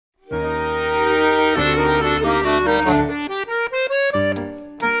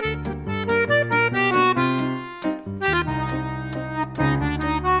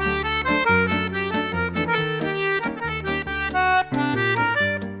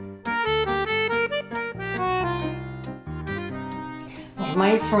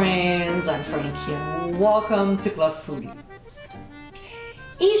my friends, I'm Frankie and welcome to Club Foodie.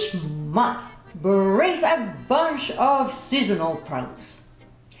 Each month brings a bunch of seasonal produce.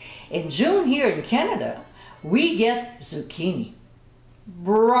 In June here in Canada, we get zucchini,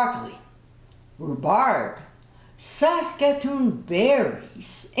 broccoli, rhubarb, Saskatoon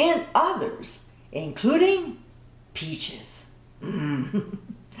berries, and others, including peaches.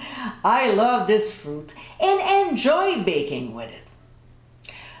 I love this fruit and enjoy baking with it.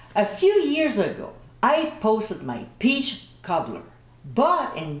 A few years ago, I posted my peach cobbler,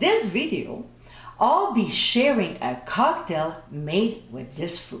 but in this video, I'll be sharing a cocktail made with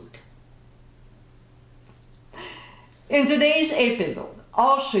this fruit. In today's episode,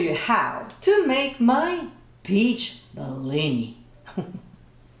 I'll show you how to make my Peach Bellini.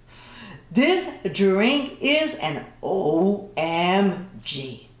 This drink is an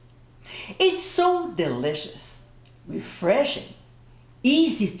OMG. It's so delicious, refreshing,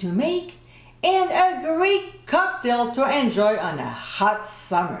 easy to make, and a great cocktail to enjoy on a hot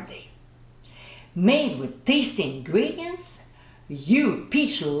summer day. Made with tasty ingredients, you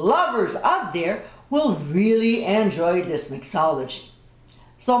peach lovers out there will really enjoy this mixology.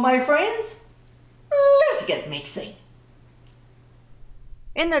 So my friends, let's get mixing.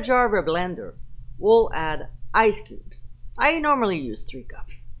 In the jar of a blender, we'll add ice cubes. I normally use 3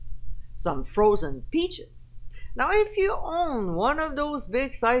 cups. Some frozen peaches. Now if you own one of those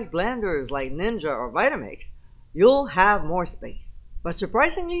big size blenders like Ninja or Vitamix, you'll have more space. But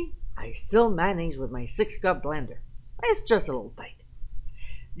surprisingly, I still manage with my 6-cup blender. It's just a little tight.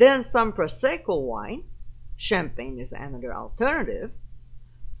 Then some Prosecco wine, champagne is another alternative,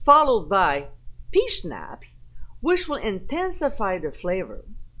 followed by peach schnapps, which will intensify the flavor,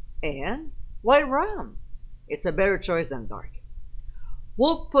 and white rum. It's a better choice than dark.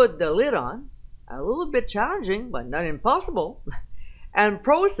 We'll put the lid on, a little bit challenging but not impossible, and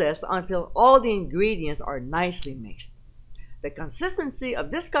process until all the ingredients are nicely mixed. The consistency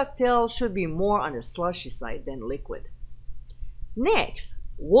of this cocktail should be more on the slushy side than liquid. Next,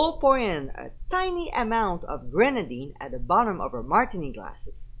 we'll pour in a tiny amount of grenadine at the bottom of our martini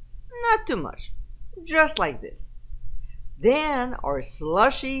glasses. Not too much, just like this. Then our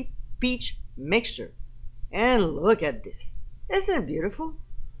slushy peach mixture. And look at this. Isn't it beautiful?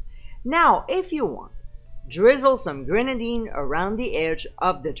 Now, if you want, drizzle some grenadine around the edge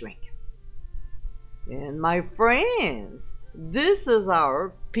of the drink. And my friends, this is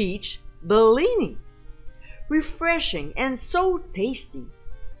our Peach Bellini. Refreshing and so tasty.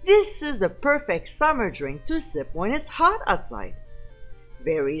 This is the perfect summer drink to sip when it's hot outside.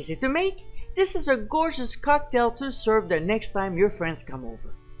 Very easy to make. This is a gorgeous cocktail to serve the next time your friends come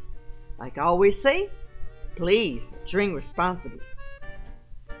over. Like I always say, please drink responsibly.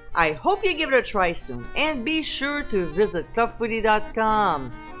 I hope you give it a try soon, and be sure to visit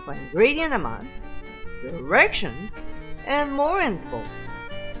clubfoodie.com for ingredient amounts, directions, and more info.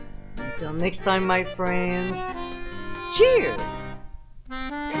 Until next time, my friends, cheers!